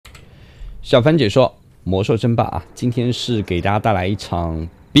小凡解说魔兽争霸啊，今天是给大家带来一场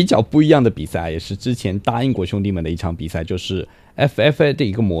比较不一样的比赛，也是之前答应过兄弟们的一场比赛，就是 FFA 的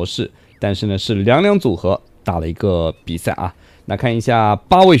一个模式，但是呢是两组合打了一个比赛啊。那看一下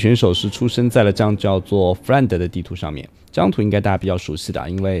8位选手是出生在了这张叫做 Friend 的地图上面，这张图应该大家比较熟悉的，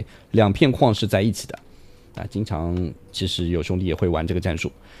因为两片矿是在一起的啊，经常其实有兄弟也会玩这个战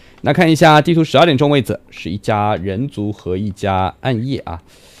术。那看一下地图12点钟位置，是一家人族和一家暗夜啊。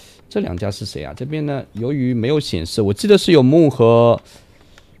这两家是谁啊？这边呢，由于没有显示，我记得是有梦和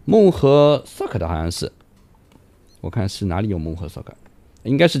Sock 的，好像是。我看是哪里有梦和 Sock，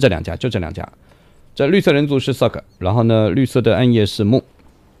 应该是这两家，就这两家。这绿色人族是 Sock， 然后呢，绿色的暗夜是梦。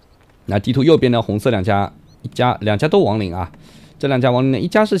那地图右边呢，红色两家都亡灵啊。这两家亡灵呢，一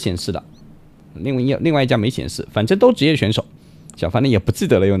家是显示的，另外一家没显示，反正都职业选手。小凡呢也不记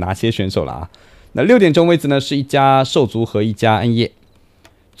得了有哪些选手了啊。那6点钟位置呢是一家兽族和一家暗夜。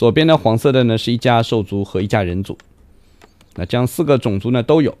左边呢，黄色的呢是一家兽族和一家人族，那这样4个种族呢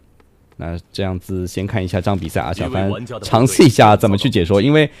都有。那这样子先看一下这场比赛啊，小凡尝试一下怎么去解说，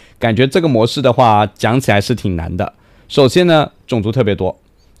因为感觉这个模式的话讲起来是挺难的。首先呢，种族特别多，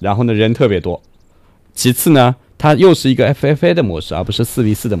然后呢人特别多，其次呢，它又是一个 FFA 的模式，而不是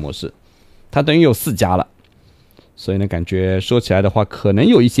4v4的模式，它等于有4家了。所以呢，感觉说起来的话，可能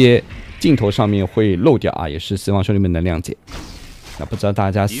有一些镜头上面会漏掉啊，也是希望兄弟们能谅解。那不知道大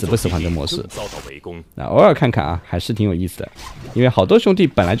家喜不喜欢这模式？那偶尔看看啊，还是挺有意思的。因为好多兄弟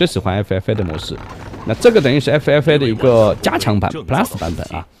本来就喜欢 FFA 的模式，那这个等于是 FFA 的一个加强版 Plus 版本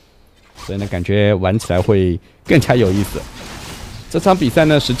啊，所以呢，感觉玩起来会更加有意思。这场比赛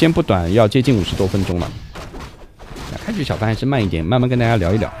呢，时间不短，要接近50多分钟了。那开局小凡还是慢一点，慢慢跟大家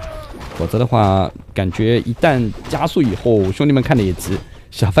聊一聊，否则的话，感觉一旦加速以后，兄弟们看的也急，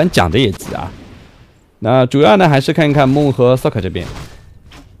小凡讲的也急啊。那主要呢还是看一看梦和 Sock 这边，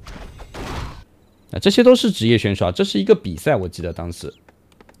那这些都是职业选手啊，这是一个比赛，我记得当时，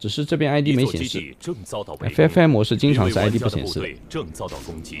只是这边 ID 没显示。FFA 模式经常是 ID 不显示的。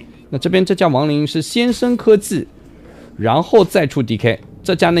那这边这家亡灵是先升科技，然后再出 DK，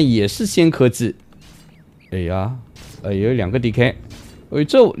 这家呢也是先科技。哎呀，有2个 DK，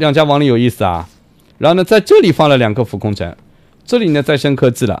 这两家亡灵有意思啊。然后呢，在这里放了2个浮空城，这里呢再升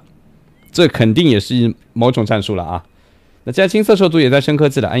科技了。这肯定也是某种战术了啊！那这家青色兽族也在升科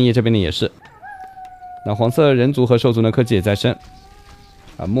技了，暗夜这边呢也是。那黄色人族和兽族呢科技也在升，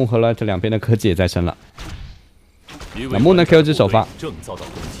啊，梦和 Light 两边的科技也在升了。那梦呢 KO 值首发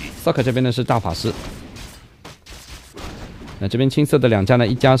 ，Sock 这边呢是大法师。那这边青色的两家呢，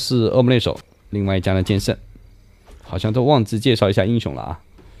一家是恶魔猎手，另外一家呢剑圣，好像都忘记介绍一下英雄了啊！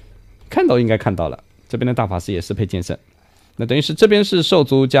看到应该看到了，这边的大法师也是配剑圣。那等于是这边是兽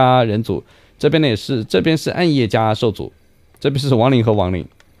族加人族，这边呢也是，这边是暗夜加兽族，这边是亡灵和亡灵，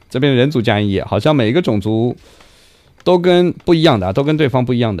这边人族加暗夜，好像每一个种族都跟不一样的，都跟对方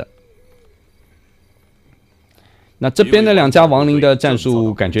不一样的。那这边的2家亡灵的战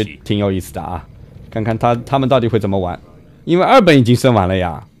术感觉挺有意思的啊，看看他们到底会怎么玩，因为2本已经升完了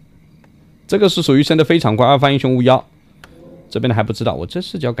呀，这个是属于升的非常快，2发英雄巫妖，这边的还不知道，我这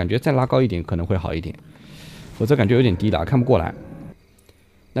视角感觉再拉高一点可能会好一点。否则感觉有点低了，看不过来。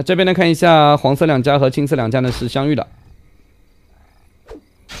那这边呢，看一下黄色两家和青色两家呢是相遇的。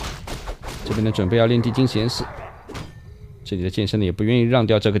这边呢准备要练地精实验室，这里的剑圣呢也不愿意让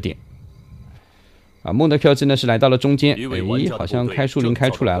掉这个点。啊，梦的 Q 值呢是来到了中间，好像开树林开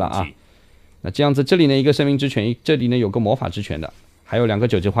出来了啊。那这样子，这里呢一个生命之泉，这里呢有个魔法之泉的，还有2个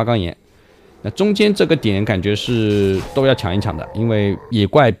9级花岗岩。那中间这个点感觉是都要抢一抢的，因为野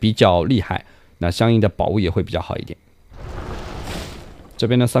怪比较厉害。那相应的宝物也会比较好一点。这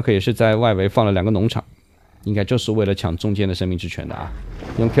边呢 ，Sock 也是在外围放了2个农场，应该就是为了抢中间的生命之泉的啊，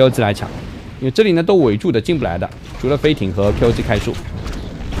用 KOG 来抢，因为这里呢都围住的，进不来的，除了飞艇和 KOG 开树。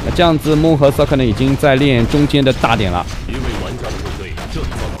那这样子，梦和 Sock 呢已经在练中间的大点了。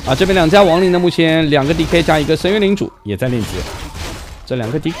啊，这边2家亡灵呢，目前2个 DK 加1个深渊领主也在练级，这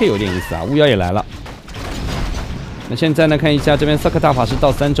2个 DK 有点意思啊，巫妖也来了。那现在呢，看一下这边Sock大法师到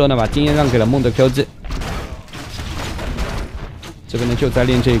3周呢，把经验让给了梦的 QG。这边呢就在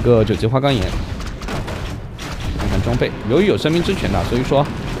练这个9级花岗岩，看看装备。由于有生命之泉的，所以说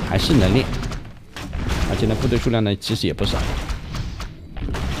还是能练。而且呢，部队数量呢其实也不少。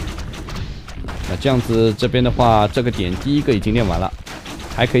那这样子这边的话，这个点第1个已经练完了，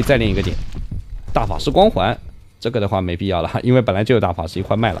还可以再练1个点。大法师光环，这个的话没必要了，因为本来就有大法师，一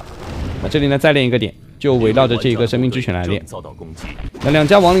块卖了。那这里呢再练1个点。就围绕着这个生命之泉来练。那2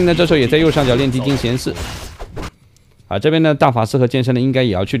家亡灵呢，这时候也在右上角练地精实验室。啊，这边的大法师和剑圣呢，应该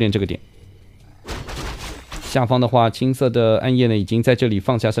也要去练这个点。下方的话，青色的暗夜呢已经在这里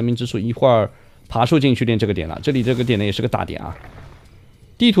放下生命之树，一会儿爬树进去练这个点了。这里这个点呢也是个大点啊，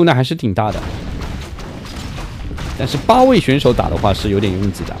地图呢还是挺大的，但是8位选手打的话是有点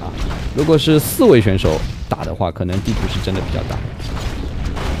拥挤的啊。如果是4位选手打的话，可能地图是真的比较大。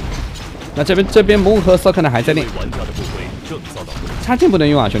那这边蒙和萨克呢还在练，插件不能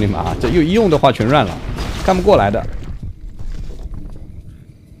用啊，兄弟们啊，这一用的话全乱了，看不过来的。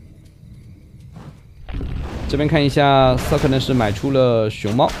这边看一下，萨克呢是买出了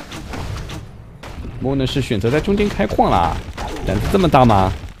熊猫，蒙呢是选择在中间开矿啦，胆子这么大吗？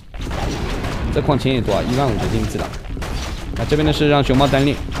这矿钱也多啊，15000的经济了。那这边呢是让熊猫单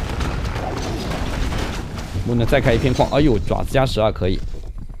练，蒙呢再开一片矿，哎呦，爪子加12可以。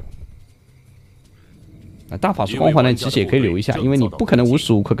那大法师光环呢，其实也可以留一下，因为你不可能无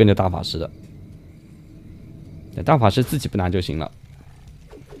时无刻跟着大法师的。那大法师自己不拿就行了。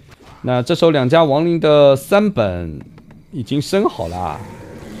那这时候2家亡灵的3本已经升好了啊。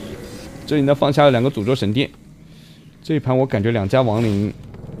这里呢放下了2个诅咒神殿。这一盘我感觉2家亡灵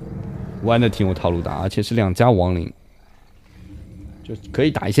玩的挺有套路的，而且是2家亡灵，就可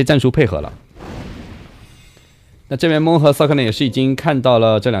以打一些战术配合了。那这边蒙和萨克呢也是已经看到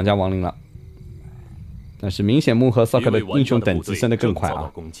了这2家亡灵了。但是明显蒙和萨克的英雄等级升得更快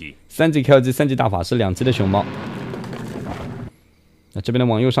啊！3级 Q 级、3级大法师、2级的熊猫。那这边的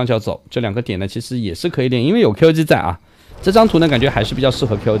往右上角走，这2个点呢其实也是可以练，因为有 Q 级在啊。这张图呢感觉还是比较适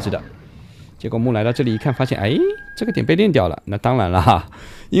合 Q 级的。结果木来到这里一看，发现哎，这个点被练掉了。那当然了哈，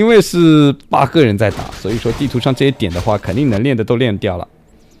因为是8个人在打，所以说地图上这些点的话，肯定能练的都练掉了。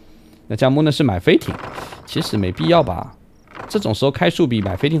那加木呢是买飞艇，其实没必要吧。这种时候开树比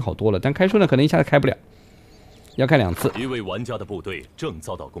买飞艇好多了，但开树呢可能一下子开不了。要开2次。一位玩家的部队正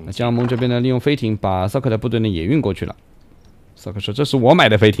遭到攻击。那江蒙这边呢，利用飞艇把萨克的部队呢也运过去了。萨克说：“这是我买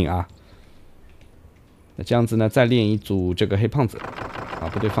的飞艇啊。”那这样子呢，再练一组这个黑胖子，把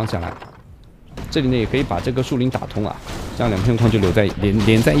部队放下来。这里呢也可以把这个树林打通啊，这样2片矿就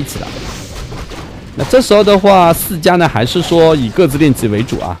连在一起了。那这时候的话，4家呢还是说以各自练级为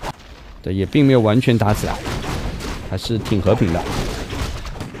主啊，对，也并没有完全打起来，还是挺和平的。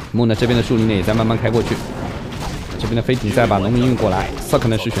木呢这边的树林呢也在慢慢开过去。这边的飞艇再把农民运过来，萨克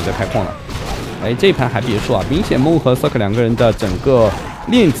呢是选择开矿了。哎，这一盘还别说啊，明显蒙和萨克2个人的整个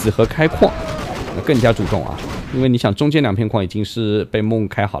练级和开矿更加主动啊，因为你想中间2片矿已经是被蒙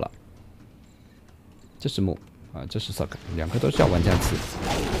开好了。这是蒙啊，这是萨克，2个都是要玩家吃。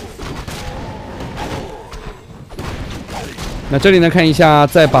那这里呢看一下，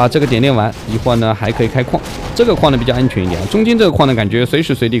再把这个点练完，一会儿呢还可以开矿。这个矿呢比较安全一点，中间这个矿呢感觉随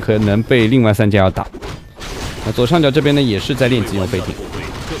时随地可能被另外3家要打。那左上角这边呢也是在练级用飞艇，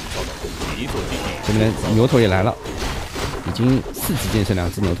这边的牛头也来了，已经4级剑圣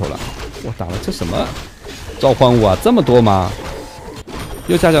2只牛头了。我打了这什么召唤物啊，这么多吗？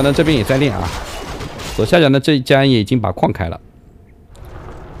右下角呢这边也在练啊，左下角呢这一家也已经把矿开了。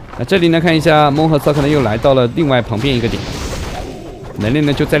那这里呢看一下，蒙和萨克呢又来到了另外旁边一个点，能练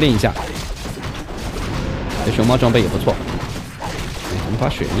呢就再练一下。这熊猫装备也不错，我们把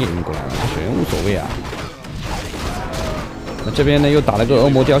雪人也运过来了，这雪人无所谓啊。那这边呢又打了个恶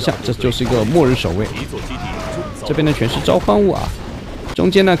魔雕像，这就是一个末日守卫。这边呢全是召唤物啊。中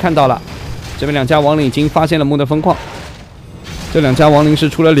间呢看到了，这边2家亡灵已经发现了木的分矿。这2家亡灵是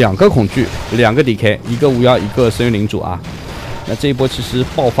出了2个恐惧，2个 DK， 一个巫妖，一个深渊领主啊。那这一波其实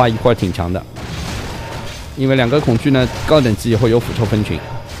爆发一会儿挺强的，因为2个恐惧呢高等级也会有腐臭分群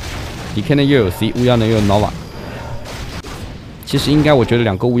 ，DK 呢又有 C， 巫妖呢又有 Nova。其实应该我觉得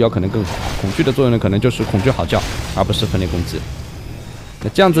2个巫妖可能更好，恐惧的作用呢可能就是恐惧嚎叫，而不是分裂攻击。那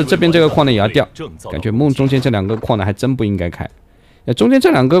这样子这边这个矿呢也要掉，感觉梦中间这2个矿呢还真不应该开，那中间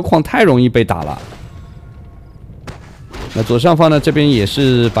这2个矿太容易被打了。那左上方呢这边也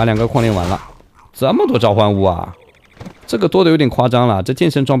是把2个矿练完了，这么多召唤物啊，这个多的有点夸张了，这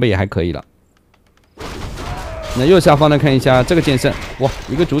剑圣装备也还可以了。那右下方呢看一下这个剑圣，哇，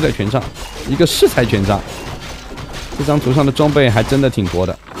一个主宰权杖，一个适才权杖。这张图上的装备还真的挺多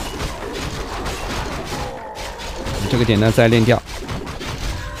的。这个点呢再练掉。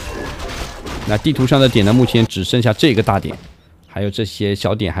那地图上的点呢，目前只剩下这个大点，还有这些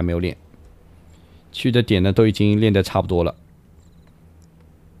小点还没有练。其余的点呢都已经练得差不多了。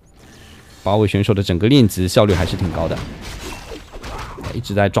8位选手的整个练级效率还是挺高的，一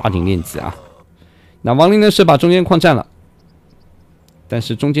直在抓紧练级啊。那亡灵呢是把中间矿占了，但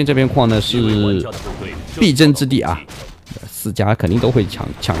是中间这边矿呢是必争之地啊，4家肯定都会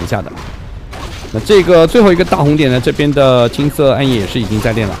抢一下的。那这个最后一个大红点呢，这边的青色暗夜也是已经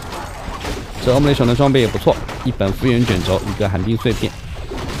在练了。这欧姆雷手的装备也不错，1本复原卷轴，一个寒冰碎片，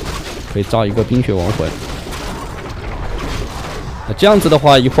可以招一个冰雪亡魂。那这样子的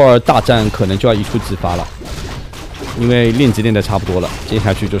话，一会儿大战可能就要一触即发了，因为练级练得差不多了，接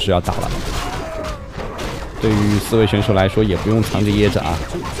下去就是要打了。对于4位选手来说，也不用藏着掖着啊，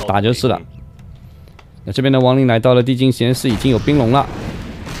打就是了。那这边的亡灵来到了地精实验室，已经有冰龙了。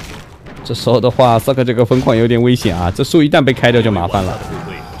这时候的话，萨克这个分矿有点危险啊，这树一旦被开掉就麻烦了。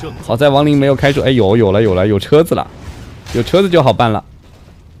好在亡灵没有开出，哎，有了，有车子了，有车子就好办了。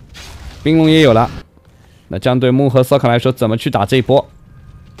冰龙也有了，那这样对梦和萨克来说，怎么去打这一波？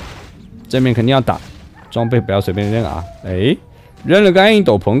正面肯定要打，装备不要随便扔啊！哎，扔了个暗影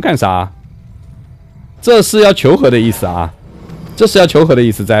斗篷干啥？这是要求和的意思啊！这是要求和的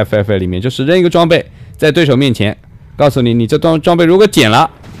意思，在 FFA 里面就是扔一个装备在对手面前，告诉你，你这装备如果捡了，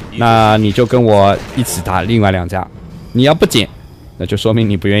那你就跟我一起打另外2家；你要不捡，那就说明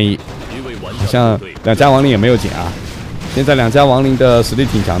你不愿意。好像2家亡灵也没有捡啊。现在2家亡灵的实力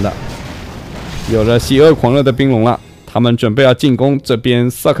挺强的，有了邪恶狂热的冰龙了，他们准备要进攻这边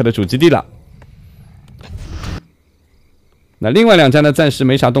Suck 的主基地了。那另外2家呢，暂时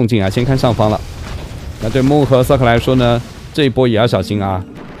没啥动静啊，先看上方了。那对梦和 Suck 来说呢，这一波也要小心啊，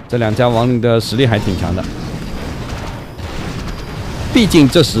这2家亡灵的实力还挺强的，毕竟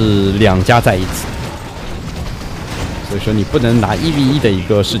这是2家在一起，所以说你不能拿1v1的一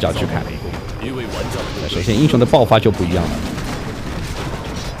个视角去看。首先英雄的爆发就不一样了。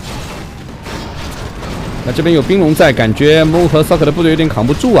那这边有冰龙在，感觉梦和 Suck 的部队有点扛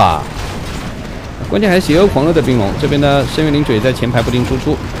不住啊。关键还是邪恶狂热的冰龙，这边呢深渊灵嘴在前排不停输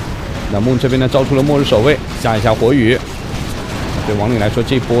出。那梦这边呢招出了末日守卫，下一下火雨。对亡灵来说，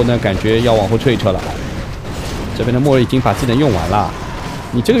这波呢感觉要往后撤一撤了。这边的末日已经把技能用完了，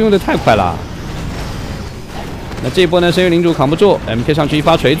你这个用的太快了。那这一波呢，深渊领主扛不住 ，MK 上去一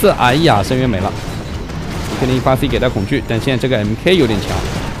发锤子，哎呀，深渊没了。肯定一发 C 给他恐惧，但现在这个 MK 有点强，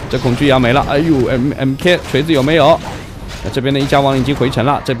这恐惧也要没了。哎呦 ，MK 锤子有没有？那这边的1家亡灵已经回城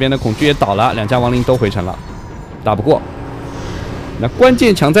了，这边的恐惧也倒了，2家亡灵都回城了，打不过。那关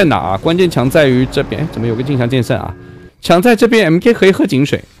键强在哪啊？关键强在于这边，怎么有个镜像剑圣啊？强在这边 MK 可以喝井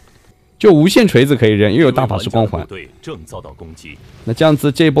水，就无限锤子可以扔，又有大法师光环。正遭到攻击。那这样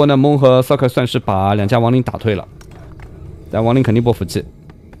子这一波呢，梦和 Suck 算是把2家亡灵打退了，但亡灵肯定不服气。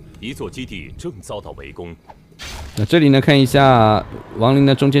一座基地正遭到围攻。那这里呢，看一下亡灵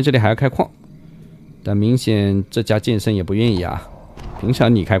呢，中间这里还要开矿，但明显这家剑圣也不愿意啊。凭啥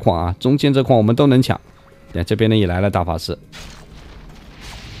你开矿啊？中间这矿我们都能抢。那这边呢也来了大法师。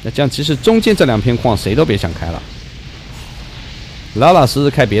那这样其实中间这2片矿谁都别想开了，老老实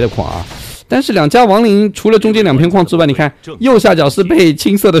实开别的矿啊。但是2家亡灵除了中间2片矿之外，你看右下角是被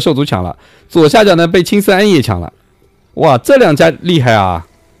青色的兽族抢了，左下角呢被青色暗夜抢了。哇，这2家厉害啊！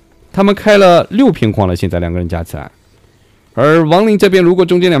他们开了6片矿了，现在2个人加起来。而亡灵这边如果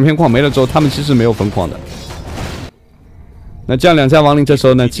中间2片矿没了之后，他们其实没有分矿的。那这样2家亡灵这时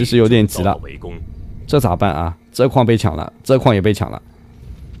候呢，其实有点急了，这咋办啊？这矿被抢了，这矿也被抢了，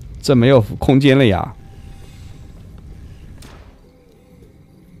这没有空间了呀。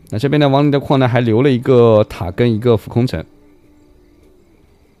那这边的亡灵的矿呢，还留了一个塔跟一个浮空城。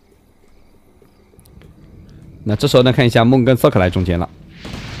那这时候呢，看一下梦跟 Suck 来中间了。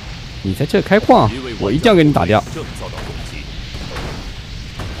你在这开矿，我一定要给你打掉。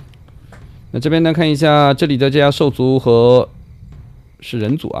那这边呢，看一下这里的这家兽族和是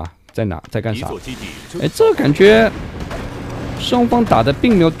人族啊，在哪，在干啥？哎，这感觉双方打的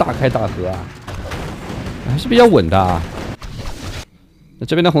并没有大开大合啊，还是比较稳的啊。那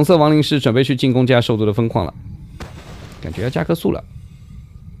这边的红色亡灵是准备去进攻这家兽族的分矿了，感觉要加颗速了。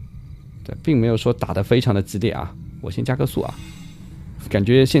对，并没有说打得非常的激烈啊，我先加颗速啊。感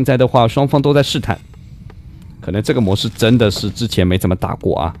觉现在的话，双方都在试探，可能这个模式真的是之前没怎么打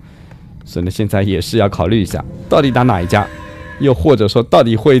过啊，所以呢，现在也是要考虑一下，到底打哪一家，又或者说到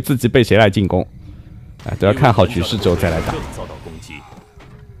底会自己被谁来进攻，哎，都要看好局势之后再来打。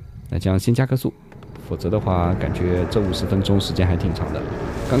那这样先加颗速，否则的话，感觉这50分钟时间还挺长的，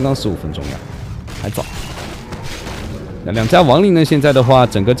刚刚15分钟呀，还早。那2家亡灵呢，现在的话，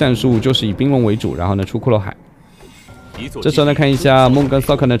整个战术就是以冰龙为主，然后呢出骷髅海。这时候呢，看一下梦跟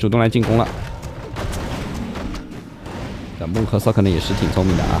Suck 呢主动来进攻了。那梦和 Suck 呢也是挺聪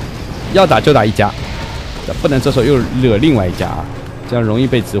明的啊，要打就打1家，不能这时候又惹另外1家啊，这样容易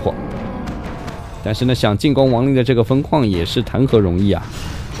被集火。但是呢，想进攻亡灵的这个分矿也是谈何容易啊，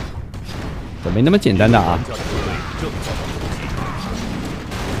没那么简单的啊。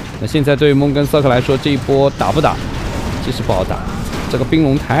那现在对于梦跟 Suck 来说，这一波打不打，其实不好打，这个冰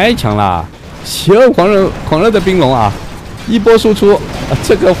龙太强了，邪恶狂热的冰龙啊！一波输出，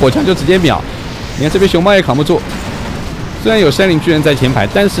这个火枪就直接秒。你看这边熊猫也扛不住，虽然有山林巨人在前排，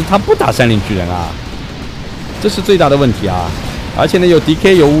但是他不打山林巨人啊，这是最大的问题啊。而且呢有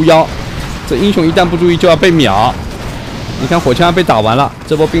DK 有巫妖，这英雄一旦不注意就要被秒。你看火枪被打完了，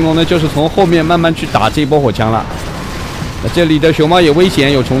这波冰龙呢就是从后面慢慢去打这一波火枪了。那这里的熊猫也危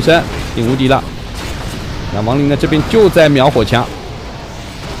险，有重生，顶无敌了。那亡灵呢这边就在秒火枪，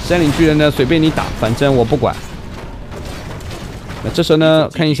山岭巨人呢随便你打，反正我不管。那这时候呢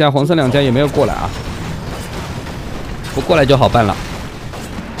看一下黄色两家也没有过来啊，不过来就好办了。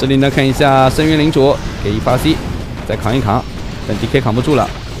这里呢看一下深渊领主给一发 C， 再扛一扛，但 DK 扛不住了。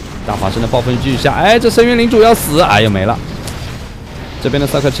大法师的暴风继续下，哎，这深渊领主要死，哎呀没了。这边的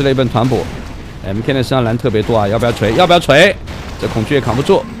萨克吃了一本团补 ，MK 的身上蓝特别多啊，要不要锤？要不要锤？这孔雀也扛不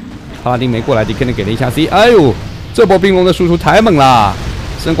住，帕拉丁没过来 ，DK 呢给了一下 C， 哎呦，这波冰龙的输出太猛了，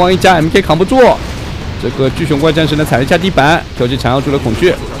圣光一加 MK 扛不住，这个巨熊怪战士呢踩了一下地板，调剂缠绕住了孔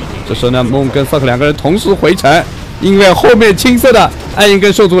雀。这时候呢，梦跟萨克两个人同时回城，因为后面青色的暗影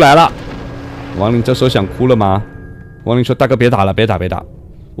跟兽族来了。亡灵这时候想哭了吗？亡灵说：“大哥别打了，别打，别打。”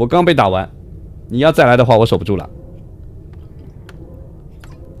我刚被打完，你要再来的话，我守不住了。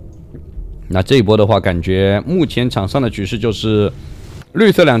那这一波的话，感觉目前场上的局势就是绿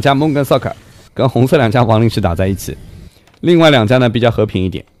色两家梦跟 Soccer 跟红色两家亡灵是打在一起，另外两家呢比较和平一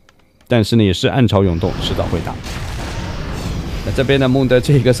点，但是呢也是暗潮涌动，迟早会打。那这边呢梦的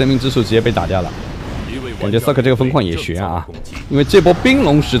这个生命之树直接被打掉了，感觉 Soccer 这个分矿也悬啊，因为这波冰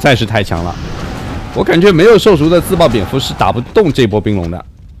龙实在是太强了，我感觉没有兽族的自爆蝙蝠是打不动这波冰龙的。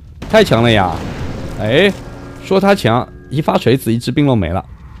太强了呀！哎，说他强，一发锤子一只冰龙没了。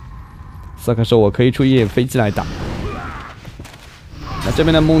萨克说：“我可以出夜飞机来打。”那这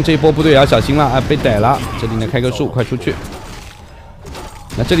边的梦这一波部队也要小心了啊，被逮了。这里呢开个树，快出去。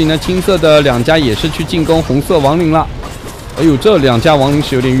那这里呢青色的两家也是去进攻红色亡灵了。哎呦，这两家亡灵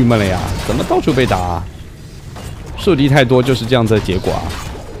是有点郁闷了呀，怎么到处被打啊？树敌太多就是这样子的结果啊。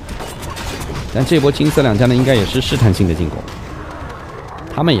但这波青色两家呢应该也是试探性的进攻。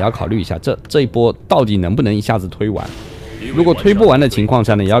他们也要考虑一下，这一波到底能不能一下子推完？如果推不完的情况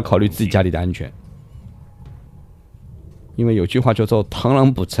下呢，也要考虑自己家里的安全。因为有句话叫做“螳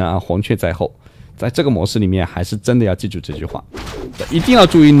螂捕蝉啊，黄雀在后”。在这个模式里面，还是真的要记住这句话，一定要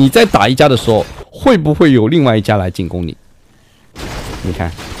注意你在打一家的时候，会不会有另外一家来进攻你？你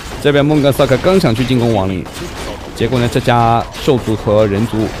看，这边孟格萨克刚想去进攻亡灵，结果呢，这家兽族和人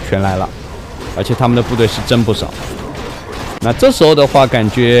族全来了，而且他们的部队是真不少。那这时候的话，感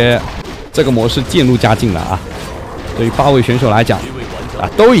觉这个模式渐入佳境了啊。对于8位选手来讲，啊，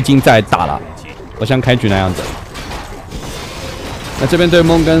都已经在打了，不像开局那样子。那这边对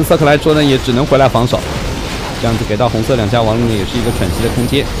梦跟萨克来说呢，也只能回来防守，这样子给到红色两家亡灵也是一个喘息的空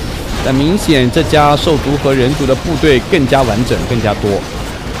间。但明显这家兽族和人族的部队更加完整，更加多，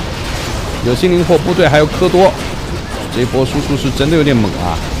有心灵火部队，还有科多，这一波输出是真的有点猛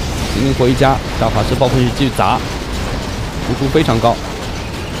啊！心灵火一家，大法师暴风雨继续砸。输出非常高，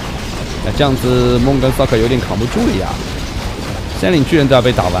那这样子梦跟萨克有点扛不住了呀，山岭巨人都要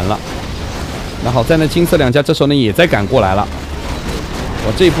被打完了。那好在呢，金色两家这时候呢也在赶过来了。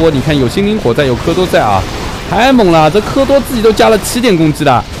我这一波你看有心灵火在，有科多在啊，太猛了！这科多自己都加了7点攻击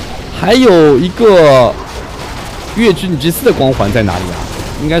的，还有一个月之女祭司的光环在哪里啊？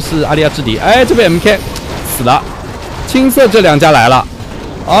应该是阿利亚之敌。哎，这边 MK 死了，青色这两家来了。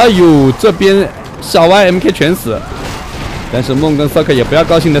哎呦，这边小 Y MK 全死。但是梦跟萨克也不要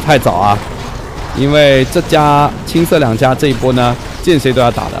高兴的太早啊，因为这家青色两家这一波呢，见谁都要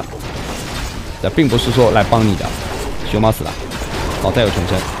打的，这并不是说来帮你的。熊猫死了，好在有重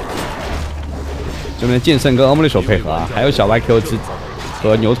生。这边剑圣跟欧姆利手配合啊，还有小 YQ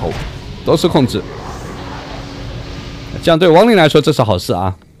和牛头都是控制，这样对亡灵来说这是好事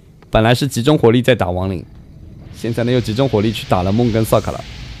啊。本来是集中火力在打亡灵，现在呢又集中火力去打了梦跟萨克了。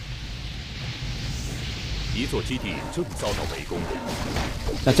一座基地正遭到围攻。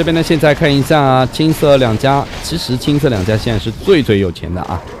那这边呢，现在看一下青色两家，其实青色两家现在是最有钱的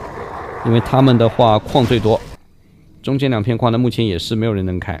啊，因为他们的话矿最多，中间2片矿呢目前也是没有人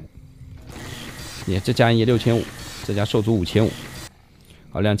能开。也这家也6500，这家兽族5500。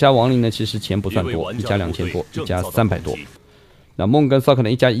啊，两家亡灵呢其实钱不算多，一家2000多，一家300多。那梦跟萨克呢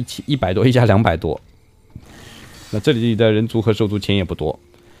一家100多，一家200多。那这里的人族和兽族钱也不多，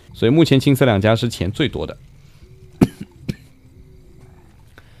所以目前青色两家是钱最多的。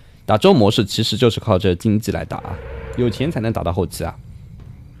打这种模式其实就是靠着经济来打啊，有钱才能打到后期啊。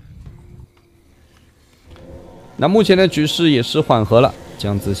那目前的局势也是缓和了，这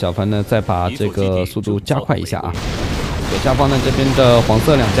样子小凡呢再把这个速度加快一下啊。左下方呢这边的黄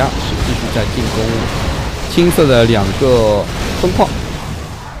色两家是继续在进攻青色的2个分矿，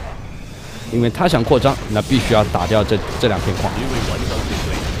因为他想扩张，那必须要打掉这2片矿。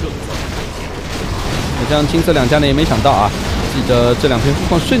那这样青色两家呢也没想到啊，自己的这2片分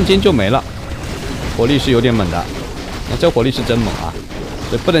矿瞬间就没了，火力是有点猛的。那这火力是真猛啊，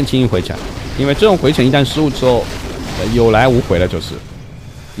所以不能轻易回城，因为这种回城一旦失误之后，有来无回了，就是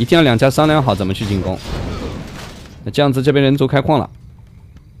一定要两家商量好怎么去进攻。那这样子这边人族开矿了，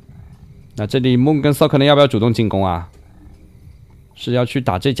那这里梦跟骚可能要不要主动进攻啊？是要去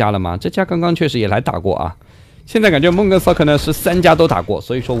打这家了吗？这家刚刚确实也来打过啊。现在感觉梦跟骚可呢是3家都打过，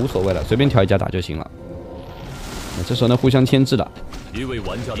所以说无所谓了，随便挑一家打就行了。那这时候呢互相牵制了。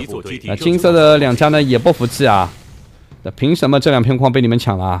那金色的2家呢也不服气啊，那凭什么这2片矿被你们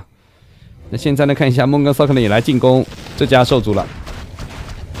抢了啊？那现在呢看一下梦跟骚可能也来进攻这家兽族了，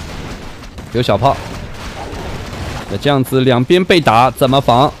有小炮。那这样子2边被打怎么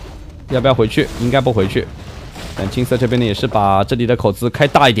防？要不要回去？应该不回去。但金色这边呢也是把这里的口子开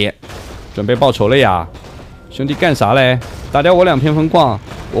大一点，准备报仇了呀！兄弟干啥嘞？打掉我2片分矿，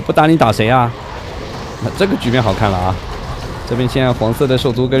我不打你打谁啊？那这个局面好看了啊！这边现在黄色的兽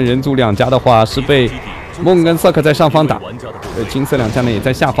族跟人族2家的话是被梦跟瑟克在上方打，金色2家呢也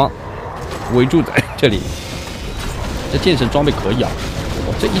在下方围住在这里。这剑圣装备可以啊！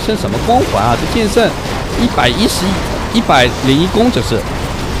哇，这一身什么光环啊？这剑圣101攻，这是。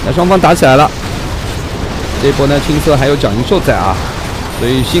那双方打起来了。这一波呢，青色还有脚印兽在啊，所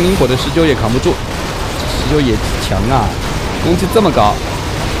以心灵火的19也扛不住。19也强啊，攻击这么高。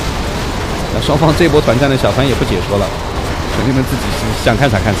那双方这一波团战的小凡也不解说了，兄弟们自己是想看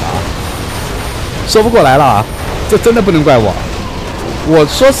啥看啥，说不过来了啊！这真的不能怪我，我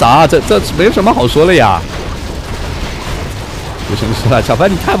说啥这没有什么好说了呀。有什么说了？小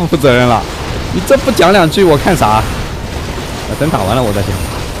凡你太不负责任了，你这不讲2句我看啥？等打完了我再讲。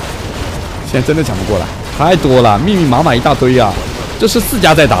现在真的讲不过来，太多了，密密麻麻一大堆啊！这是4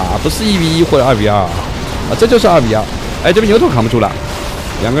家在打，不是1v1或者2v2啊！这就是2v2。哎，这边牛头扛不住了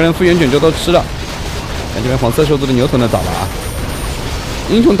，2个人复原卷就都吃了。看这边黄色兽族的牛头呢倒了啊，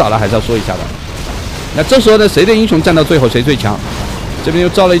英雄倒了还是要说一下的。那这时候呢，谁的英雄站到最后谁最强？这边又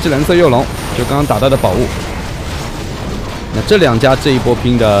招了一只蓝色幼龙，就刚刚打到的宝物。那这2家这一波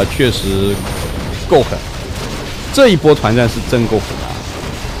拼的确实够狠，这一波团战是真够狠啊！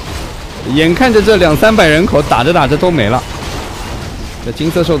眼看着这200-300人口打着打着都没了。这金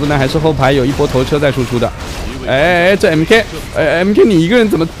色兽族呢还是后排有一波头车在输出的。哎，这 MK 你一个人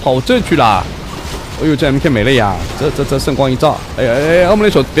怎么跑这去了？哎呦，这 MK 没了呀！这圣光一照，哎，欧姆雷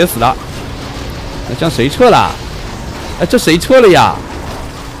手别死了！那这样谁撤了？哎，这谁撤了呀？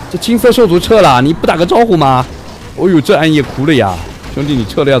这金色兽族撤了，你不打个招呼吗？哦呦，这暗夜哭了呀！兄弟，你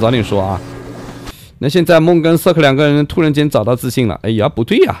撤了要早点说啊！那现在梦跟瑟克2个人突然间找到自信了。哎呀，不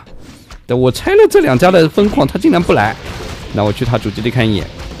对呀！我拆了这2家的分矿，他竟然不来，那我去他主基地看一眼。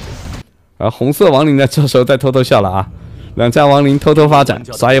而红色亡灵呢，这时候在偷偷笑了啊！2家亡灵偷偷发展，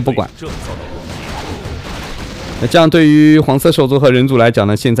啥也不管。那这样对于黄色兽族和人族来讲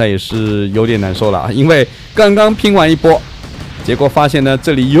呢，现在也是有点难受了啊，因为刚刚拼完一波，结果发现呢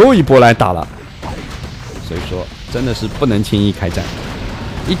这里又一波来打了，所以说真的是不能轻易开战。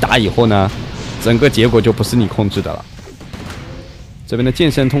一打以后呢，整个结果就不是你控制的了。这边的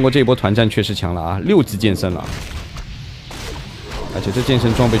剑圣通过这一波团战确实强了啊，6级剑圣了，而且这剑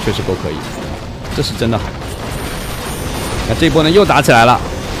圣装备确实够可以，这是真的好。那这一波呢又打起来了，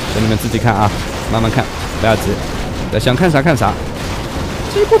兄弟们自己看啊，慢慢看，不要急，想看啥看啥。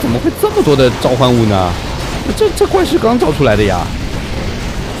这一波怎么会这么多的召唤物呢？这怪是刚造出来的呀，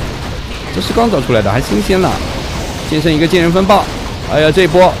这是刚造出来的，还新鲜了。剑圣一个剑人风暴，哎呀，这一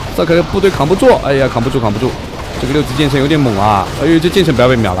波这个部队扛不住，哎呀，扛不住。这个6级剑圣有点猛啊！哎呦，这剑圣不要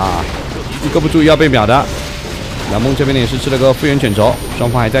被秒了啊！一个不注意要被秒的。那梦这边呢也是吃了个复原卷轴，双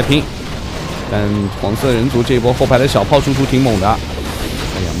方还在拼。但黄色人族这一波后排的小炮输出挺猛的。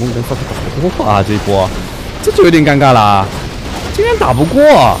哎呀，梦跟骚克打不过啊，这一波，这就有点尴尬了，竟然打不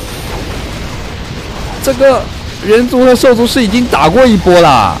过。这个人族和兽族是已经打过一波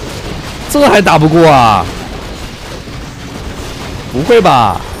了，这还打不过啊？不会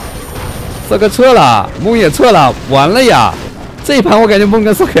吧？这个撤了，梦也撤了，完了呀！这一盘我感觉梦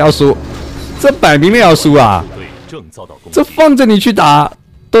跟瑟克要输，这摆明了要输啊！这放着你去打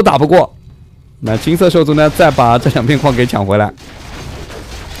都打不过。那金色兽族呢，再把这2片矿给抢回来。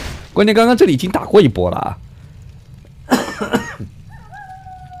关键刚刚这里已经打过一波了啊。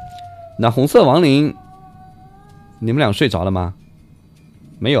那红色亡灵，你们俩睡着了吗？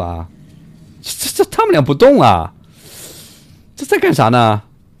没有啊，这他们俩不动啊，这在干啥呢？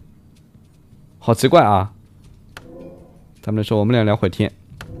好奇怪啊！他们说我们俩聊会天，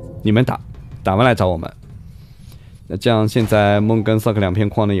你们打完来找我们。那这样现在梦跟萨克2片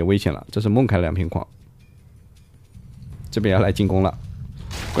矿呢也危险了，这是梦开了2片矿，这边要来进攻了。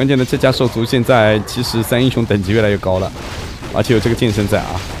关键的这家兽族现在其实3英雄等级越来越高了，而且有这个剑圣在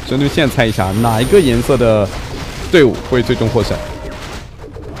啊。兄弟们，现在猜一下哪一个颜色的队伍会最终获胜？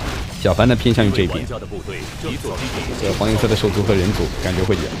小凡呢偏向于这边，这黄颜色的兽族和人族感觉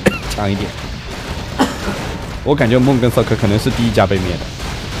会强一点。我感觉梦跟瑟克可能是第一家被灭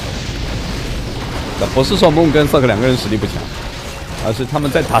的。不是说梦跟瑟克两个人实力不强，而是他们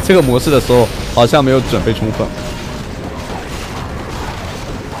在打这个模式的时候好像没有准备充分。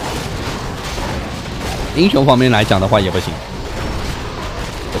英雄方面来讲的话也不行，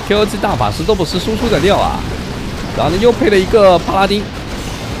这 KOG 大法师都不是输出的料啊。然后呢又配了一个帕拉丁，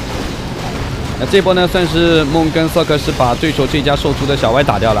那这波呢算是梦跟瑟克是把对手这家兽族的小歪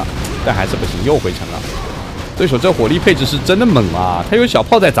打掉了，但还是不行，又回城了。对手这火力配置是真的猛啊，他有小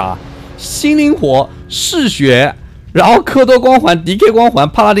炮在砸。心灵火、嗜血，然后科多光环、DK 光环、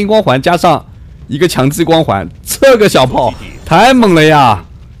帕拉丁光环，加上一个强击光环，这个小炮太猛了呀！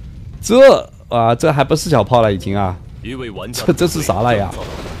这还不是小炮了，已经啊！这是啥了呀？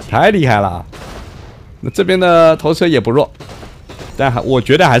太厉害了！那这边的头车也不弱，但我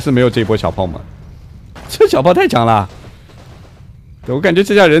觉得还是没有这波小炮猛。这小炮太强了，我感觉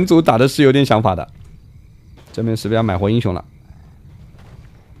这家人族打的是有点想法的。这边是不是要买活英雄了？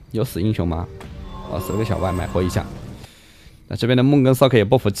有死英雄吗？死了个小歪，买活一下。那这边的梦跟骚克也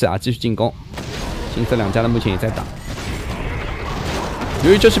不服气啊，继续进攻。金色两家的目前也在打。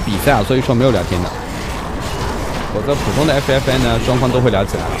由于这是比赛啊，所以说没有聊天的。否则普通的 FFA 呢，双方都会聊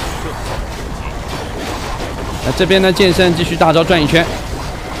起来了。那这边呢，剑圣继续大招转一圈。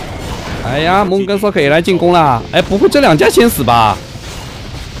哎呀，梦跟骚克也来进攻了。哎，不会这两家先死吧？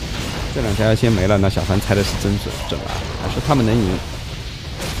这两家要先没了，那小凡猜的是真准啊，还说他们能赢。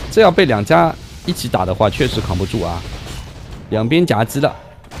这要被两家一起打的话，确实扛不住啊！两边夹击了。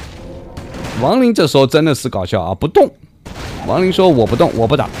亡灵这时候真的是搞笑啊，不动。亡灵说：“我不动，我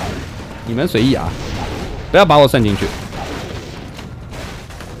不打，你们随意啊，不要把我算进去。”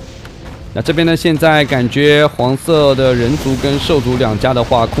那这边呢？现在感觉黄色的人族跟兽族两家的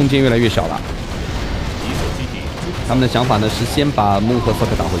话，空间越来越小了。他们的想法呢是先把梦和瑟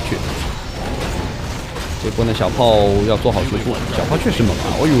克打回去。这波呢，小炮要做好输出，小炮确实猛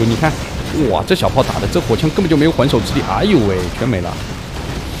啊！哎呦，你看，哇，这小炮打的，这火枪根本就没有还手之力，哎呦喂，全没了。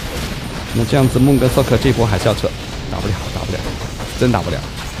那这样子，梦跟瑟克这波还是要撤，打不了，真打不了。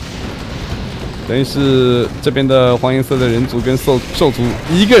等于是这边的黄颜色的人族跟兽族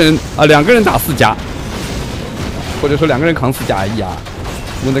两个人打4家，或者说2个人扛4家而已啊。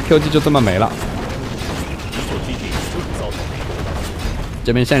我们的 QG 就这么没了。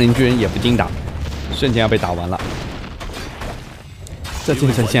这边山林巨人也不经打。瞬间要被打完了，这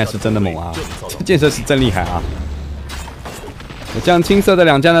剑圣现在是真的猛啊！这剑圣是真厉害啊！这样青色的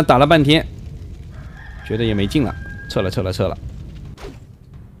两家呢打了半天，觉得也没劲了，撤了。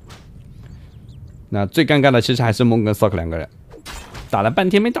那最尴尬的其实还是梦跟 Sock 两个人，打了半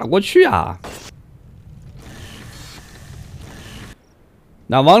天没打过去啊！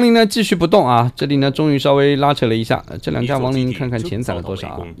那亡灵呢继续不动啊，这里呢终于稍微拉扯了一下，这两家亡灵看看钱攒了多少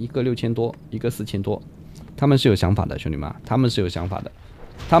啊，一个6000多，一个4000多，他们是有想法的，兄弟们，他们是有想法的，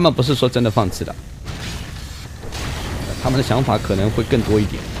他们不是说真的放弃的，他们的想法可能会更多一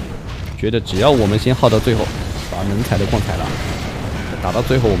点，觉得只要我们先耗到最后，把能采的矿采了，打到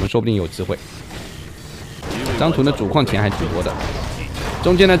最后我们说不定有机会。这张图呢主矿钱还挺多的，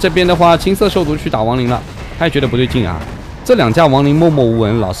中间呢这边的话青色兽族去打亡灵了，他也觉得不对劲啊。这两家亡灵默默无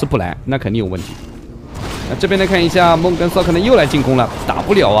闻，老是不来，那肯定有问题。那这边来看一下，梦跟骚可能又来进攻了，打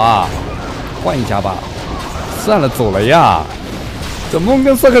不了啊，换一家吧。算了，走了呀。这梦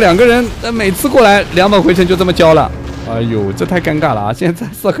跟瑟克两个人，每次过来2本回城就这么交了。哎呦，这太尴尬了啊！现在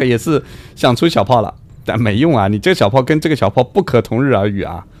瑟克也是想出小炮了，但没用啊，你这个小炮跟这个小炮不可同日而语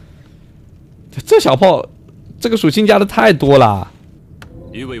啊。这小炮，这个属性加的太多了。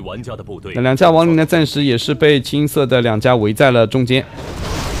一位玩家的部队，那两家亡灵呢，暂时也是被青色的两家围在了中间，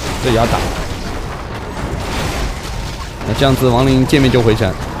这也要打。那这样子亡灵见面就回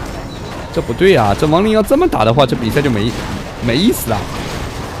城，这不对啊！这亡灵要这么打的话，这比赛就没意思了，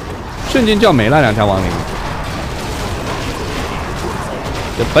瞬间就要没了两家亡灵。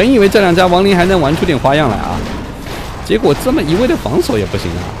这本以为这两家亡灵还能玩出点花样来啊，结果这么一味的防守也不行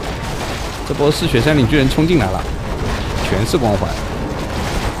啊！这波嗜血山岭巨人冲进来了，全是光环。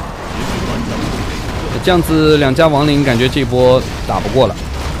这样子两家亡灵感觉这波打不过了，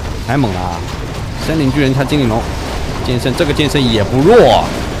太猛了啊！山岭巨人他精灵龙，剑圣这个剑圣也不弱，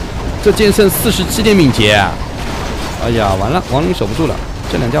这剑圣47点敏捷。哎呀，完了，亡灵守不住了，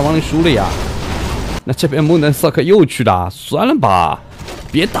这两家亡灵输了呀。那这边木能瑟克又去了，算了吧，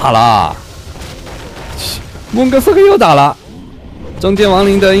别打了。木根瑟克又打了，中间亡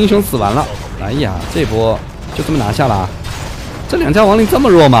灵的英雄死完了。哎呀，这波就这么拿下了。这两家亡灵这么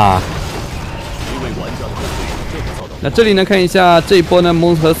弱吗？那这里呢，看一下这一波呢，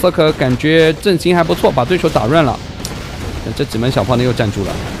蒙和瑟克感觉阵型还不错，把对手打乱了。但这几门小炮呢又站住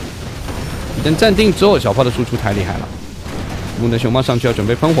了。一旦站定之后，小炮的输出太厉害了。木的熊猫上去要准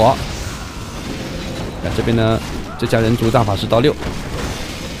备喷火。那这边呢，这家人族大法师到6，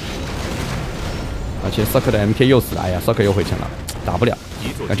而且瑟克的 MK 又死了，哎呀，瑟克又回城了，打不了。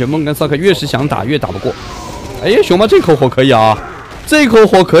感觉梦跟瑟克越是想打越打不过。哎，熊猫这口火可以啊，这口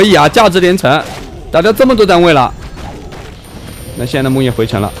火可以啊，价值连城，打掉这么多单位了。那现在的木也回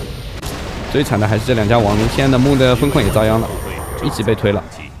城了，最惨的还是这两家亡灵。现在的木的风控也遭殃了，一起被推了。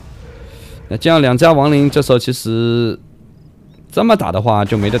那这样两家亡灵这时候其实这么打的话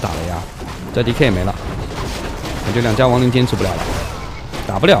就没得打了呀，这 DK 也没了，感觉两家亡灵坚持不了了，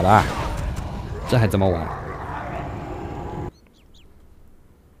打不了了，这还怎么玩？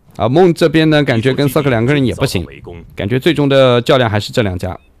啊，梦这边呢，感觉跟瑟克两个人也不行，感觉最终的较量还是这两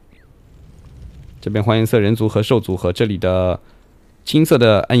家。这边黄颜色人族和兽族和这里的青色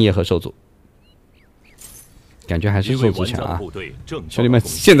的暗夜和兽族，感觉还是兽族强啊！兄弟们，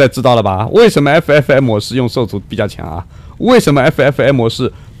现在知道了吧？为什么 FFA 模式用兽族比较强啊？为什么 FFA 模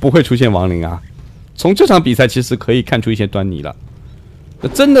式不会出现亡灵啊？从这场比赛其实可以看出一些端倪了。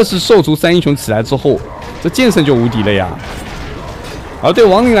真的是兽族3英雄起来之后，这剑圣就无敌了呀！而对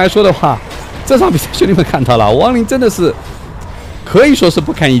亡灵来说的话，这场比赛兄弟们看到了，亡灵真的是可以说是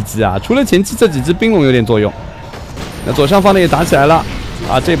不堪一击啊！除了前期这几只冰龙有点作用，那左上方的也打起来了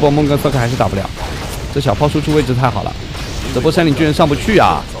啊！这波梦跟瑟克还是打不了，这小炮输出位置太好了，这波山岭巨人上不去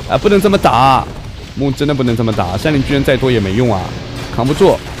啊！啊，不能这么打，梦真的不能这么打，山岭巨人再多也没用啊，扛不住！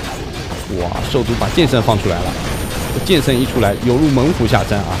哇，兽族把剑圣放出来了，这剑圣一出来，犹如猛虎下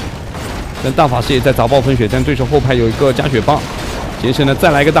山啊！但大法师也在早爆喷血，但对手后排有一个加血棒。剑圣呢，再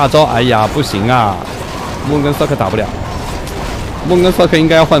来个大招，哎呀，不行啊！梦跟瑟克打不了，梦跟瑟克应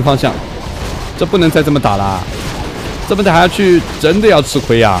该要换方向，这不能再这么打了，这么打下去真的要吃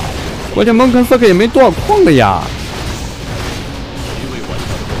亏呀！关键梦跟瑟克也没多少矿了呀。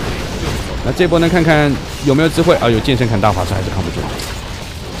那这波呢，看看有没有机会啊？有剑圣砍大法师还是扛不住，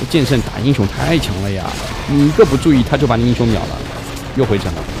这剑圣打英雄太强了呀！你一个不注意，他就把你英雄秒了，又回城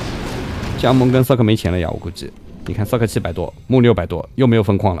了。这样梦跟瑟克没钱了呀，我估计。你看，瑟克700多，木600多，又没有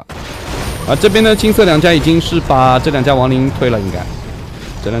分矿了。啊，这边呢，青色两家已经是把这两家亡灵推了，应该。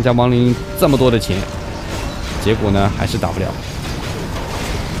这两家亡灵这么多的钱，结果呢还是打不了。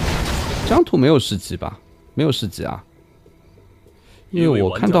这张图没有市集吧？没有市集啊，因为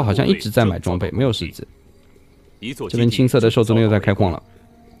我看到好像一直在买装备，没有市集。这边青色的兽族呢又在开矿了。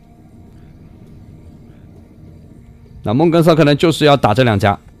那梦跟瑟克呢就是要打这两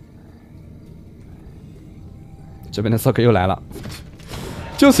家。这边的瑟克又来了，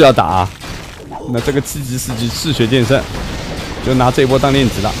就是要打啊！那这个7级4级嗜血剑圣就拿这一波当练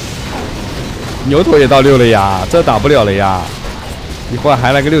级了。牛头也到6了呀，这打不了了呀！一会儿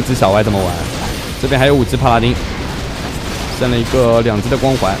还来个6级小歪怎么玩？这边还有5级帕拉丁，剩了一个2级的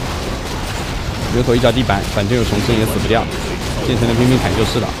光环。牛头一脚地板，反正有重生也死不掉，剑圣的拼命砍就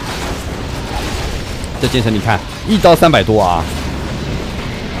是了。这剑圣你看1刀300多啊！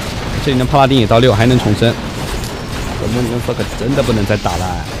这里的帕拉丁也到6，还能重生。梦跟瑟克真的不能再打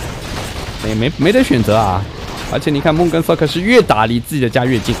了，没得选择啊！而且你看，梦跟瑟克是越打离自己的家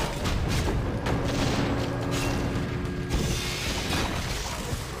越近。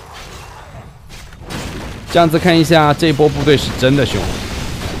这样子看一下，这一波部队是真的凶，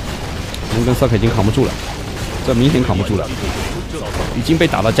梦跟瑟克已经扛不住了，这明显扛不住了，已经被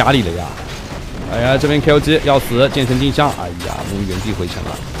打到家里了呀！哎呀，这边 KO 机要死，剑圣镜像，哎呀，梦原地回城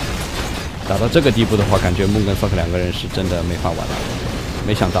了。打到这个地步的话，感觉梦跟瑟克两个人是真的没法玩了。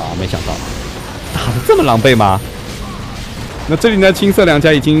没想到啊，没想到，打得这么狼狈吗？那这里呢，青色两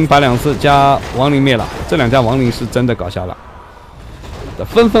家已经把2次加亡灵灭了，这两家亡灵是真的搞笑了，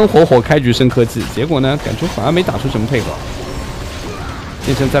分分火火开局升科技，结果呢，感觉反而没打出什么配合。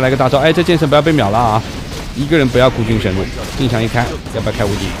剑圣再来个大招，哎，这剑圣不要被秒了啊！一个人不要孤军深入，镜像一开，要不要开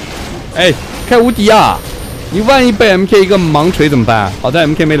无敌？哎，开无敌啊！你万一被 MK 一个盲锤怎么办？好在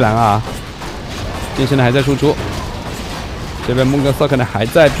MK 没拦啊。剑圣呢还在输出，这边梦跟瑟克呢还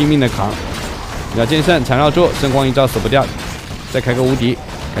在拼命的扛，秒剑圣缠绕住，圣光一招死不掉，再开个无敌，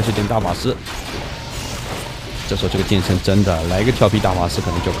开始点大法师。这时候这个剑圣真的来个调皮大法师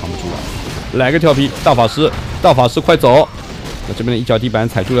可能就扛不住了，来个调皮大法师，大法师快走！那这边的一脚地板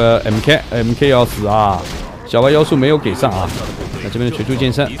踩住了 MK 要死啊！小歪妖术没有给上啊！那这边的锤柱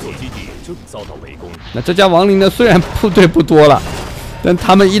剑圣，那这家亡灵呢虽然部队不多了，但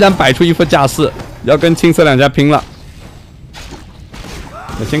他们依然摆出一副架势，要跟青色两家拼了。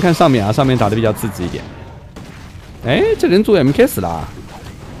那先看上面啊，上面打得比较刺激一点。哎，这人族 MK 死了啊，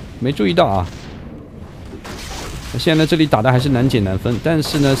没注意到啊。现在呢，这里打的还是难解难分，但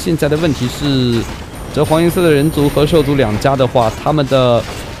是呢，现在的问题是，这黄颜色的人族和兽族两家的话，他们的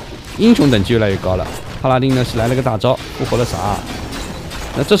英雄等级越来越高了。帕拉丁呢是来了个大招，复活了啥？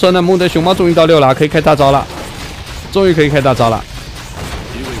那这时候呢，梦的熊猫终于到6了，可以开大招了，终于可以开大招了。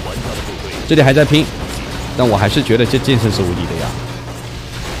这里还在拼，但我还是觉得这剑圣是无敌的呀，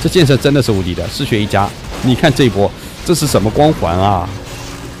这剑圣真的是无敌的，嗜血一家。你看这一波，这是什么光环啊？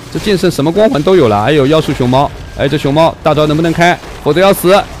这剑圣什么光环都有了，还有妖术熊猫。哎，这熊猫大招能不能开？否则要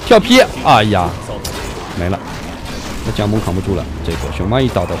死！跳劈！哎呀，没了。那江梦扛不住了。这个熊猫一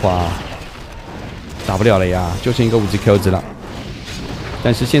倒的话，打不了了呀，就剩一个5级 Q 值了。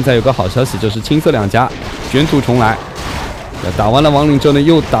但是现在有个好消息，就是青色两家卷土重来。打完了亡灵之后呢，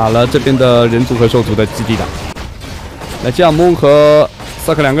又打了这边的人族和兽族的基地的。那这样梦和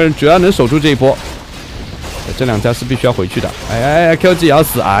萨克两个人只要能守住这一波，这两家是必须要回去的。哎 ，QG 也要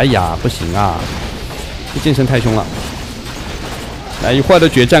死！哎呀，不行啊！这剑圣太凶了，一会儿的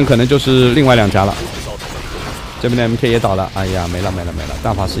决战可能就是另外两家了。这边的 MK 也倒了，哎呀，没了，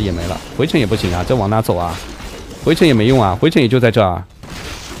大法师也没了，回城也不行啊，这往哪走啊？回城也没用啊，回城也就在这儿。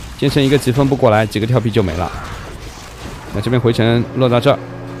剑圣一个急分不过来，几个跳劈就没了。那这边回城落到这儿，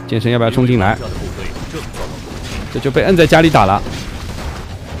剑圣要不要冲进来？这就被摁在家里打了。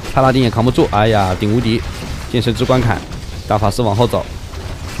帕拉丁也扛不住，哎呀，顶无敌，剑圣之关砍，大法师往后走，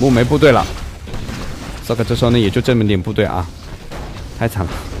木没部队了。这个这时候呢，也就这么点部队啊，太惨了，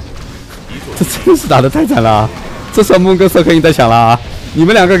这真的是打得太惨了啊！这时候梦跟瑟克已经在想了啊，你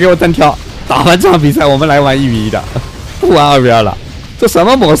们两个给我单挑，打完这场比赛我们来玩1v1的，不玩2v2了，这什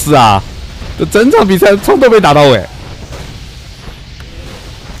么模式啊？这整场比赛从头被打到尾。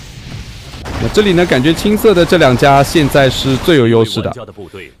那这里呢，感觉青色的这两家现在是最有优势的，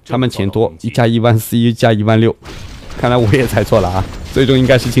他们钱多，1加14000，1加16000，看来我也猜错了啊，最终应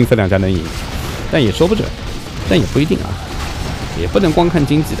该是青色两家能赢。但也说不准，但也不一定啊，也不能光看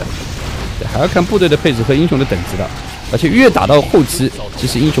经济的，对，还要看部队的配置和英雄的等级的，而且越打到后期，其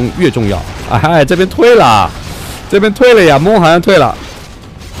实英雄越重要。哎，这边退了，这边退了呀，梦好像退了，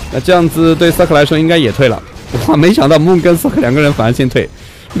那这样子对萨克来说应该也退了。哇，没想到梦跟萨克两个人反而先退，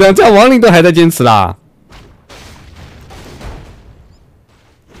两家亡灵都还在坚持啦。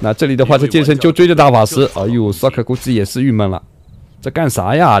那这里的话，这剑圣就追着大法师，哎呦，萨克估计也是郁闷了，这干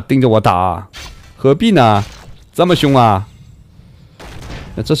啥呀？盯着我打。何必呢？这么凶啊！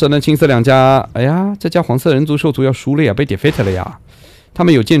那这时候呢，青色两家，哎呀，这家黄色人族兽族要输了呀，被 defeat 了呀。他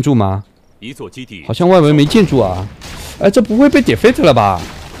们有建筑吗？好像外围没建筑啊。哎，这不会被 defeat 了吧？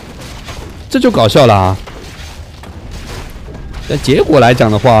这就搞笑了啊！但结果来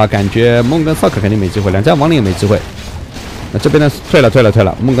讲的话，感觉梦跟萨克肯定没机会，两家亡灵也没机会。那这边呢，退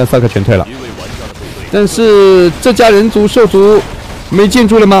了，梦跟萨克全退了。但是这家人族兽族没建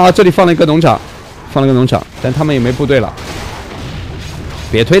筑了吗？这里放了一个农场。但他们也没部队了，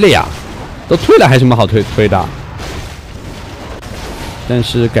别推了呀，都退了还有什么好推的？但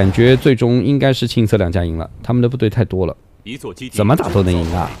是感觉最终应该是青色两家赢了，他们的部队太多了，怎么打都能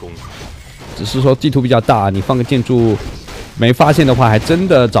赢啊。只是说地图比较大，你放个建筑没发现的话，还真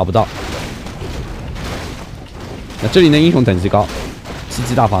的找不到。那这里呢，英雄等级高，7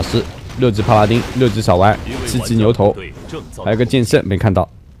级大法师，6级帕拉丁，6级小歪，7级牛头，还有个剑圣没看到，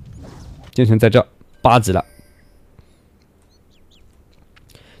剑圣在这。8级了，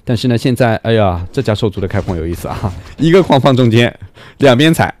但是呢，现在哎呀，这家兽族的开矿有意思啊，一个矿放中间，两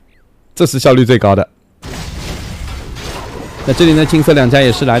边踩，这是效率最高的。那这里呢，青色两家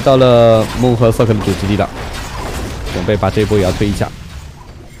也是来到了梦和瑟克的主基地了，准备把这一波也要推一下。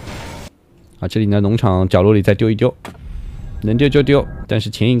啊，这里呢，农场角落里再丢一丢，能丢就丢，但是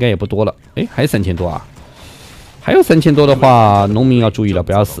钱应该也不多了。哎，还有3000多啊，还有3000多的话，农民要注意了，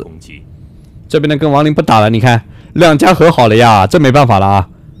不要死。这边呢跟亡灵不打了，你看两家和好了呀，这没办法了啊。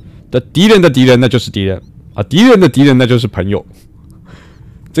的敌人的敌人那就是敌人啊，敌人的敌人那就是朋友。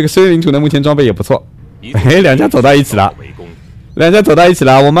这个生灵土呢目前装备也不错，哎，两家走到一起了，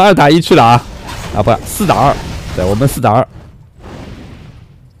我们2打1去了啊，不4打2，对，我们4打2。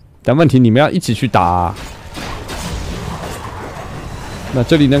但问题你们要一起去打啊。那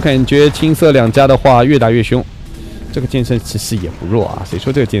这里呢感觉青色两家的话越打越凶。这个剑圣其实也不弱啊，谁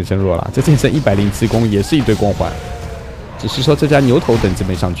说这个剑圣弱了？这剑圣107攻也是一堆光环，只是说这家牛头等级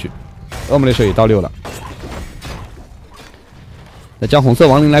没上去。恶魔猎手也到6了，那叫红色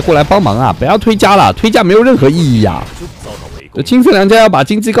亡灵过来帮忙啊！不要推家了，推家没有任何意义啊。这青色两家要把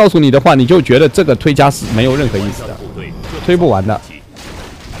经济告诉你的话，你就觉得这个推家是没有任何意思的，推不完的。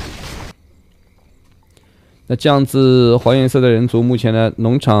那这样子，黄颜色的人族目前的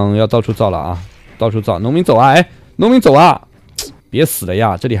农场要到处造了啊，到处造，农民走啊！哎。农民走啊！别死了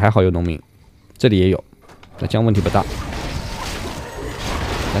呀！这里还好有农民，这里也有，那这样问题不大。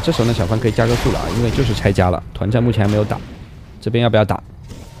那这时候呢，小凡可以加个速了啊，因为就是拆家了，团战目前还没有打。这边要不要打？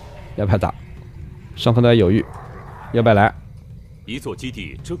要不要打？双方都在犹豫，要不要来？一座基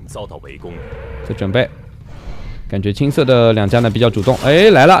地正遭到围攻，在准备。感觉青色的两家呢比较主动，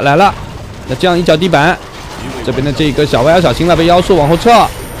哎，来了来了！那这样一脚地板，这边的这个小歪要小心了，被妖术往后撤，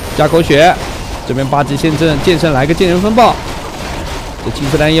加口血。这边8级剑圣来个剑人风暴，这青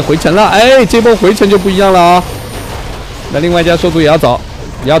色单也回城了，哎，这波回城就不一样了啊！那另外一家兽族也要走，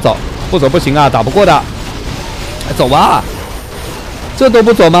不走不行啊，打不过的，走吧，这都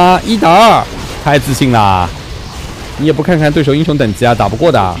不走吗？1打2，太自信啦！你也不看看对手英雄等级啊，打不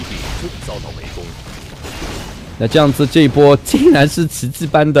过的。那这样子这一波竟然是奇迹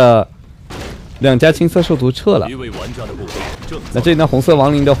般的两家青色兽族撤了。那这里呢，红色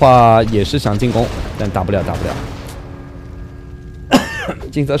亡灵的话也是想进攻，但打不了。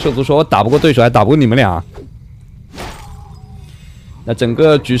青色兽族说：“我打不过对手，还打不过你们俩。”那整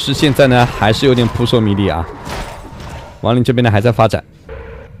个局势现在呢，还是有点扑朔迷离啊。亡灵这边呢还在发展，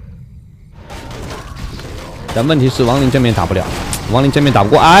但问题是亡灵正面打不了，亡灵正面打不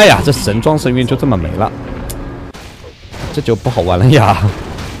过。哎呀，这神装神渊就这么没了。这就不好玩了呀！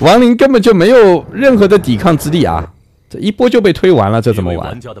亡灵根本就没有任何的抵抗之力啊！这一波就被推完了，这怎么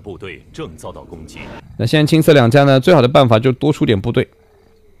玩？那现在青色两家呢，最好的办法就多出点部队，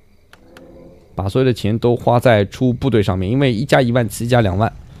把所有的钱都花在出部队上面，因为1加1万，7加2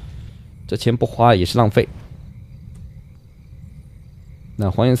万，这钱不花也是浪费。那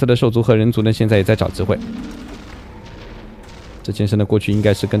黄颜色的兽族和人族呢，现在也在找机会。这剑圣的过去应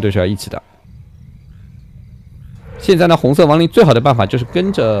该是跟对手要一起的。现在呢，红色亡灵最好的办法就是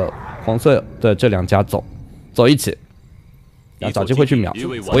跟着黄色的这两家走一起，然后找机会去秒。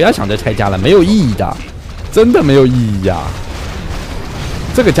不要想着拆家了，没有意义的，真的没有意义呀！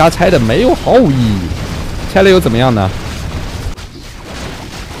这个家拆的毫无意义，拆了又怎么样呢？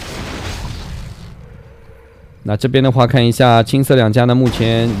那这边的话，看一下青色两家呢，目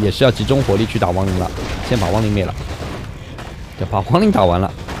前也是要集中火力去打亡灵了，先把亡灵灭了，对，把亡灵打完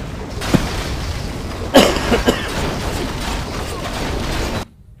了。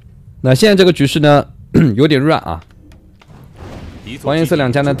那现在这个局势呢，有点乱啊。黄颜色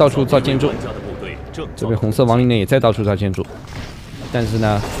两家呢到处造建筑，这边红色亡灵呢也在到处造建筑，但是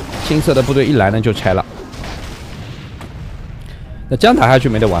呢，青色的部队一来呢就拆了。那这样打下去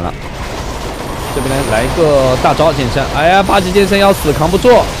没得玩了。这边呢来一个大招剑圣，哎呀，8级剑圣要死，扛不住。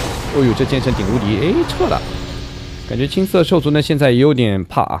哦呦，这剑圣顶无敌，哎，撤了。感觉青色兽族呢现在也有点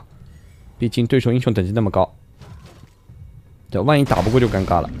怕啊，毕竟对手英雄等级那么高，这万一打不过就尴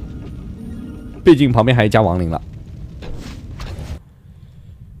尬了。毕竟旁边还有一家亡灵了。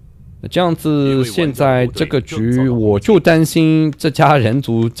那这样子，现在这个局我就担心这家人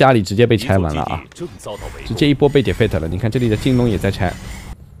族家里直接被拆完了啊！直接一波被 defeat 了。你看这里的金龙也在拆，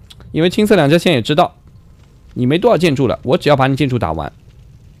因为青色两家现在也知道你没多少建筑了，我只要把你建筑打完。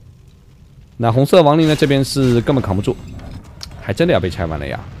那红色亡灵呢这边是根本扛不住，还真的要被拆完了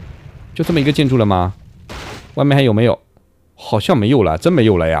呀！就这么一个建筑了吗？外面还有没有？好像没有了，真没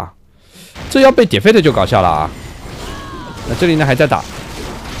有了呀！这要被 defeat 就搞笑了啊！那这里呢还在打，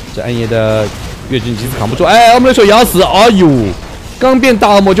这暗夜的月军几次扛不住，哎，我们的手也要死，哎呦，刚变大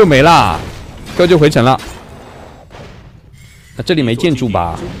恶魔就没了，Q 就回城了。那这里没建筑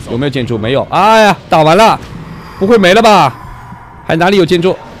吧？有没有建筑？没有。哎呀，打完了，不会没了吧？还哪里有建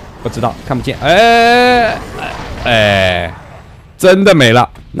筑？不知道，看不见。哎，真的没了。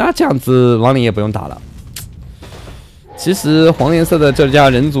那这样子亡灵也不用打了。其实黄颜色的这家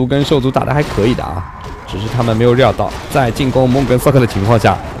人族跟兽族打的还可以的啊，只是他们没有料到，在进攻蒙根萨克的情况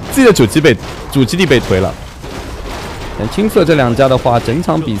下，自己的主基地被推了。但青色这两家的话，整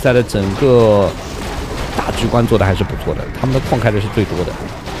场比赛的整个大局观做的还是不错的，他们的矿开的是最多的，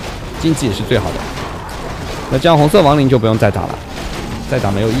经济也是最好的。那这样红色亡灵就不用再打了，再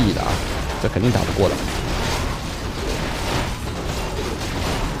打没有意义的啊，这肯定打不过的。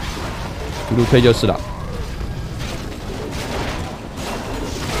一路推就是了。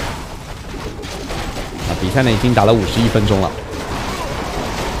比赛呢已经打了51分钟了，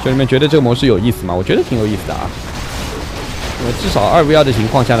兄弟们觉得这个模式有意思吗？我觉得挺有意思的啊，因为至少2v2的情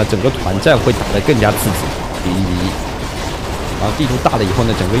况下呢，整个团战会打得更加刺激，1-1-1。然后地图大了以后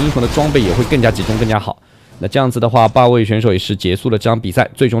呢，整个英雄的装备也会更加集中，更加好。那这样子的话，8位选手也是结束了这场比赛。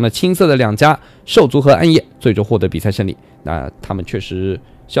最终呢，青色的两家兽族和暗夜最终获得比赛胜利。那他们确实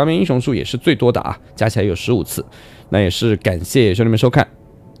消灭英雄数也是最多的啊，加起来有15次。那也是感谢兄弟们收看，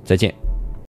再见。